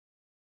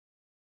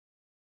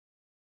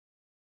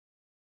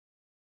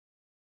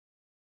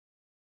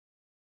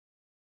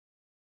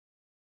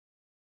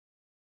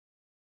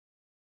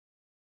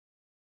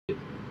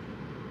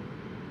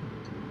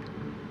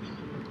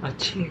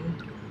अच्छी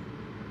है।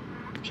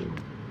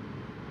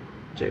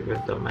 Check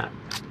with the map.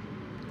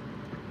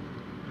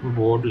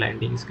 Board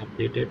landing is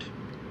completed.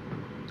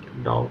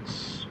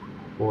 Docks,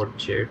 port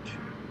jet,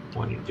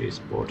 monetary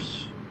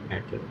sports.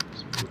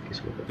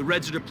 The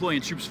Reds are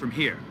deploying troops from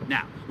here.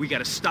 Now, we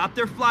gotta stop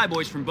their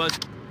flyboys from buzz.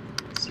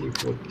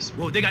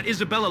 Whoa, they got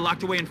Isabella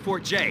locked away in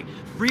Fort J.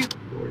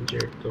 Fort J,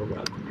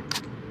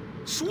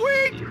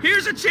 Sweet!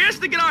 Here's a chance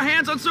to get our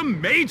hands on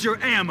some major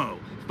ammo.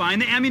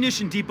 Find the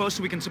ammunition depot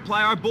so we can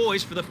supply our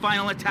boys for the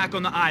final attack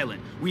on the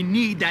island. We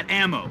need that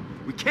ammo.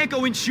 We can't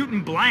go in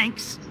shooting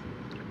blanks.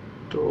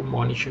 तो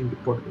Munitions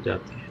depot पे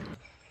जाते हैं.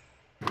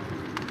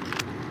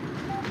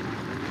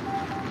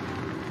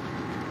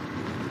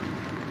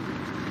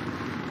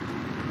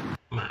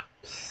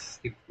 Maps.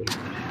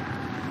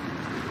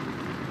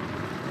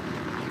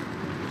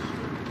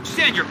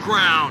 Stand your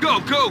ground. Go,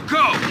 go,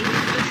 go!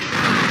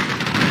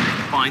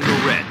 Find the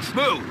Reds.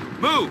 Move,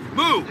 move,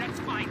 move! Let's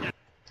find them.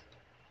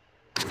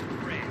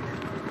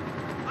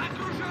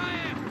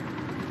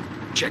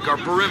 Check our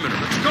perimeter.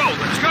 Let's go,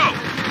 let's go!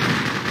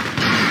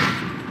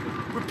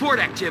 Report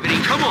activity,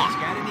 come on!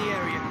 Scout in the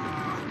area.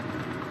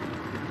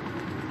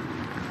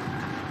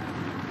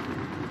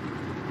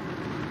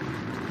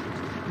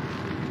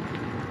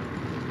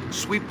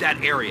 Sweep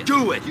that area.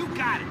 Do it! You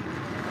got it!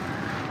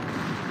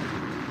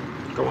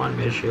 Come on,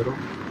 मेरे शेरों.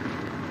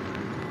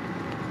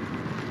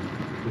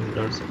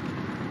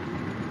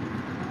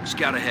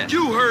 Scout ahead.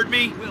 You heard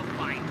me! We'll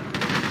find them.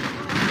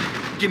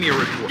 Give me a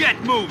report.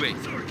 Get moving!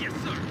 Sir, yes,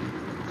 sir.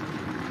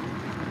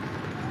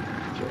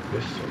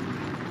 Yes, sir.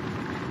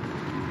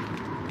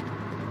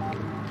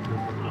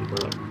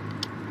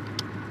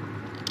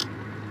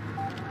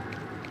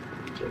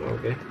 चलो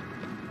okay.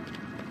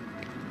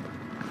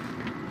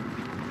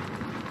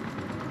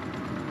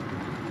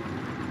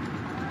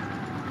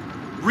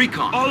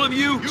 Recon. All of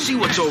you, see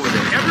what's over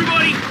there.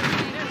 Everybody!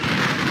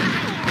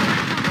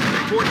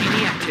 Report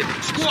any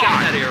activity. Squad!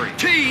 Scan that area.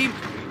 Team!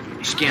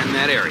 Scan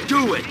that area.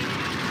 Do it!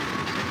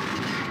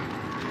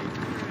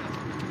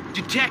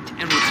 Detect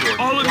and report.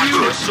 All of you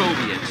are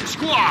Soviets.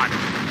 Squad!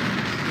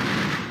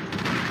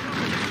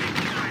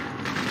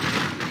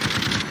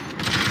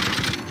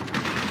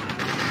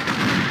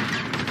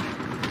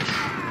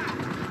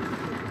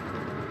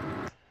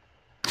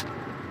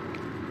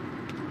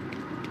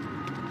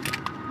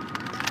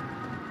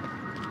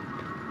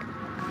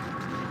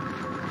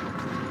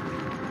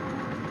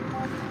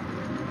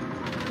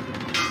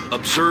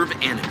 Observe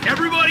enemy.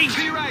 Everybody!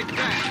 Be right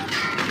back.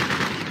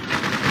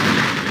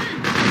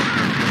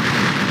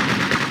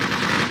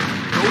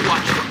 Go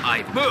watch for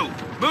Ivy. Move!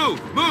 Move!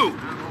 Move!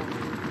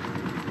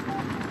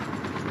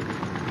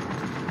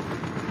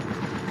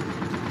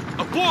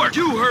 Abort!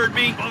 You heard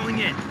me! Falling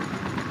in.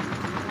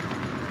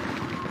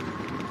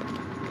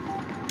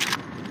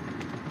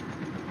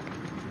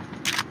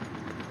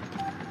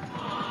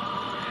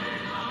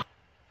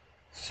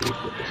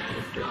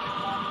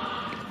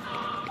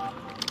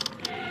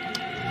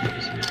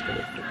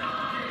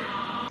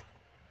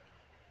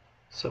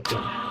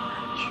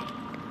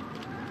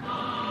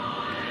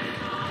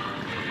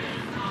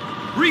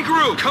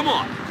 Regroup! Come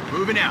on!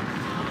 Moving out.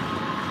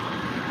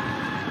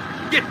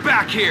 Get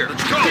back here!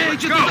 Let's go!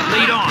 Let's go!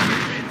 Lead on!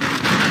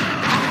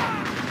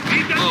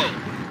 Oh.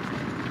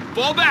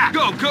 Fall back!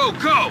 Go! Go!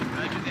 Go!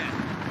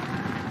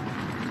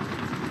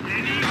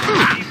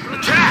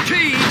 Attack!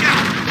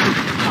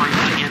 Find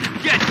the enemy.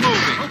 Get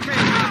moving! Okay,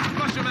 let's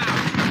flush them out.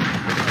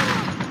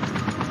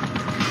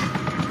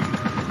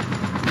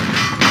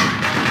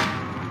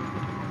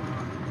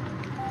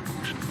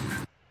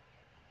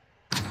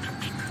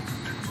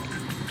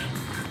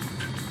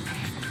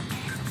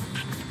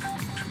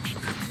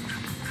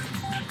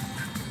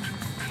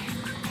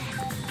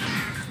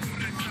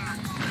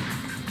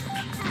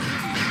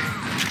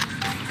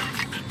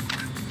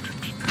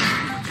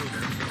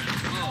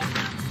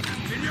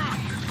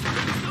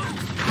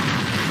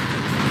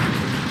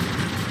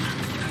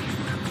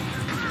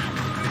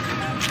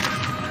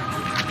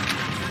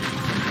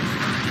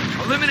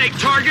 Eliminate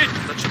target!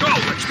 Let's go!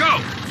 Let's go!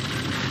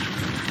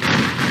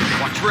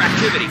 Watch for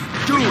activity.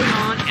 Do it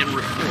on and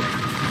report.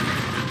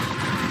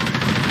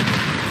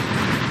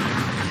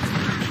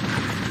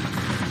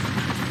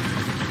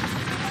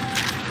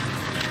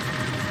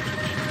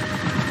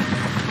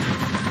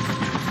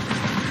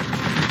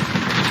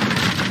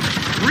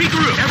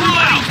 Regroup!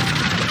 Everybody!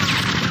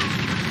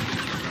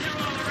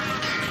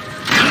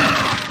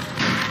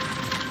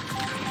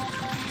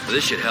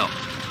 This should help.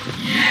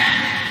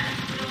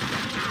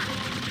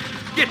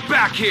 Get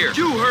back here!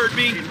 You heard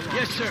me!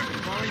 Yes, sir.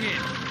 Falling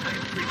in.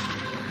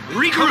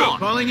 Regroup!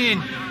 Falling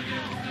in.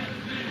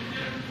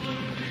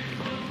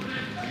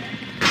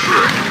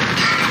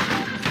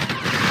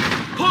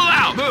 Pull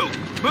out! Move!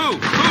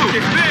 Move! Move!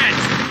 Defend!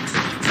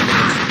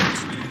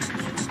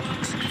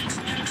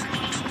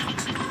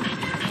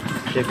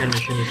 Second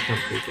mission is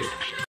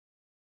completed.